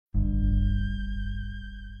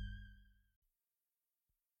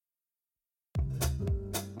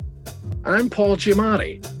I'm Paul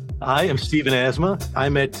Giamatti. I am Stephen Asma. I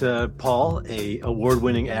met Paul, a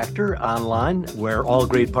award-winning actor, online, where all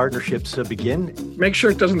great partnerships begin. Make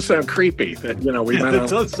sure it doesn't sound creepy that, we met on. It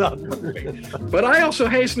does sound creepy. But I also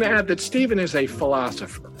hasten to add that Stephen is a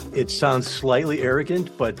philosopher. It sounds slightly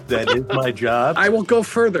arrogant, but that is my job. I will go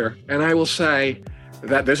further, and I will say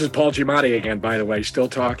that this is Paul Giamatti again, by the way, still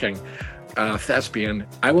talking, thespian.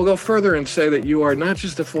 I will go further and say that you are not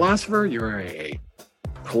just a philosopher, you are a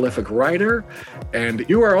prolific writer, and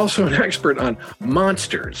you are also an expert on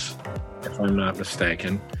monsters, if I'm not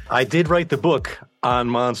mistaken. I did write the book on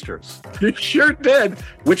monsters. You sure did,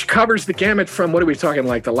 which covers the gamut from, what are we talking,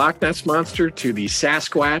 like the Loch Ness Monster to the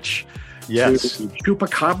Sasquatch, yes, to the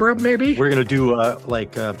Chupacabra, maybe? We're going to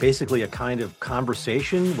do basically a kind of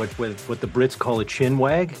conversation with what the Brits call a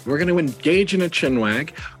chinwag. We're going to engage in a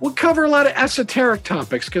chinwag. We'll cover a lot of esoteric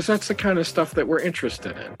topics because that's the kind of stuff that we're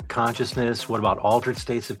interested in. Consciousness, what about altered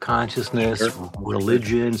states of consciousness,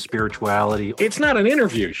 religion, spirituality? It's not an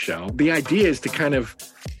interview show. The idea is to kind of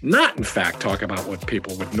not, in fact, talk about what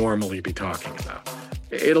people would normally be talking about.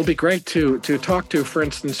 It'll be great to talk to, for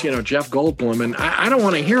instance, Jeff Goldblum. And I don't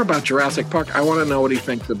want to hear about Jurassic Park. I want to know what he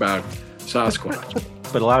thinks about Sasquatch.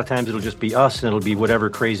 But a lot of times it'll just be us, and it'll be whatever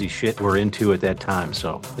crazy shit we're into at that time.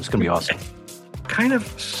 So it's going to be awesome. Kind of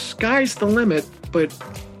sky's the limit, but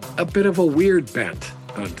a bit of a weird bent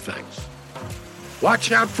on things.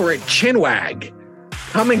 Watch out for a chinwag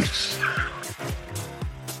coming soon.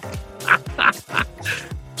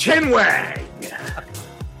 Chinwag!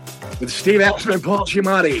 With Steve Asma and Paul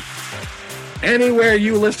Giamatti. Anywhere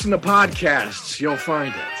you listen to podcasts, you'll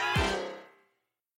find it.